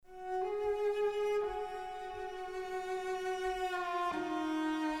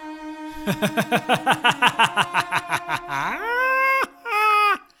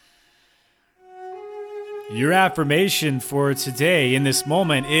Your affirmation for today in this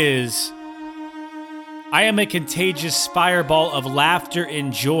moment is, I am a contagious fireball of laughter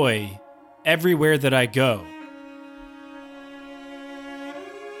and joy everywhere that I go.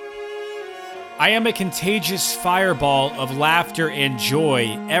 I am a contagious fireball of laughter and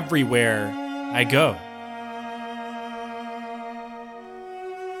joy everywhere I go.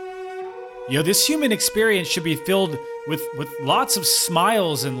 This human experience should be filled with lots of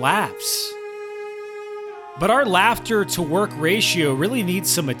smiles and laughs. But our laughter to work ratio really needs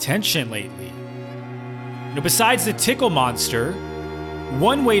some attention lately. Besides the tickle monster,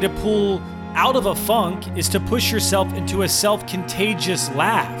 one way to pull out of a funk is to push yourself into a self-contagious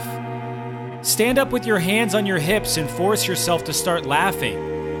laugh. Stand up with your hands on your hips and force yourself to start laughing.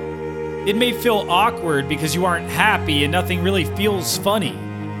 It may feel awkward because you aren't happy and nothing really feels funny.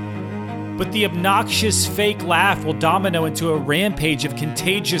 But the obnoxious fake laugh will domino into a rampage of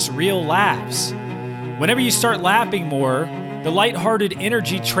contagious real laughs. Whenever you start laughing more, the lighthearted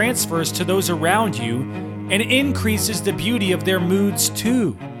energy transfers to those around you and increases the beauty of their moods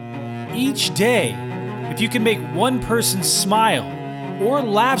too. Each day, if you can make one person smile or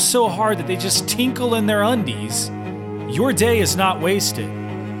laugh so hard that they just tinkle in their undies, your day is not wasted.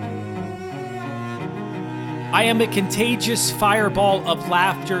 I am a contagious fireball of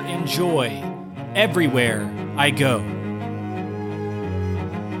laughter and joy everywhere I go.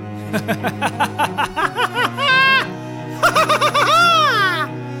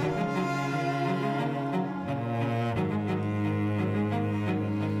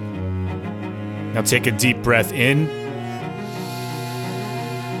 Now take a deep breath in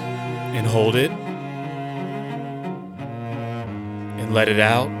and hold it and let it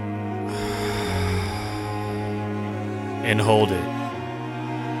out and hold it.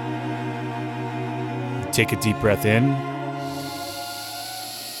 Take a deep breath in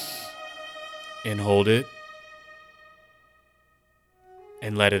and hold it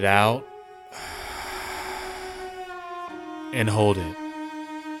and let it out and hold it.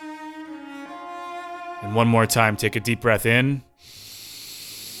 And one more time, take a deep breath in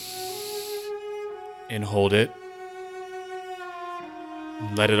and hold it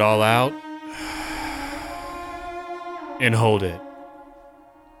and let it all out and hold it.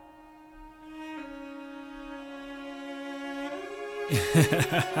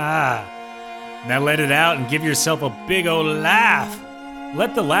 Now let it out and give yourself a big old laugh.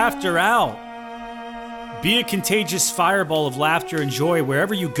 Let the laughter out. Be a contagious fireball of laughter and joy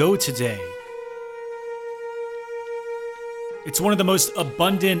wherever you go today. It's one of the most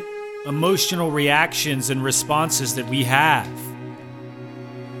abundant emotional reactions and responses that we have.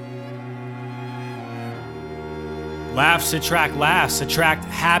 Laughs, attract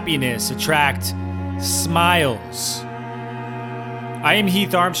happiness, attract smiles. I am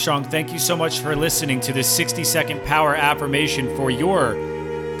Heath Armstrong. Thank you so much for listening to this 60-second power affirmation for your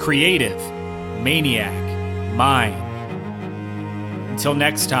creative maniac mind. Until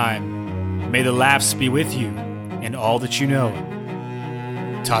next time, may the laughs be with you and all that you know.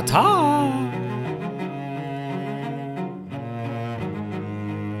 Ta-ta!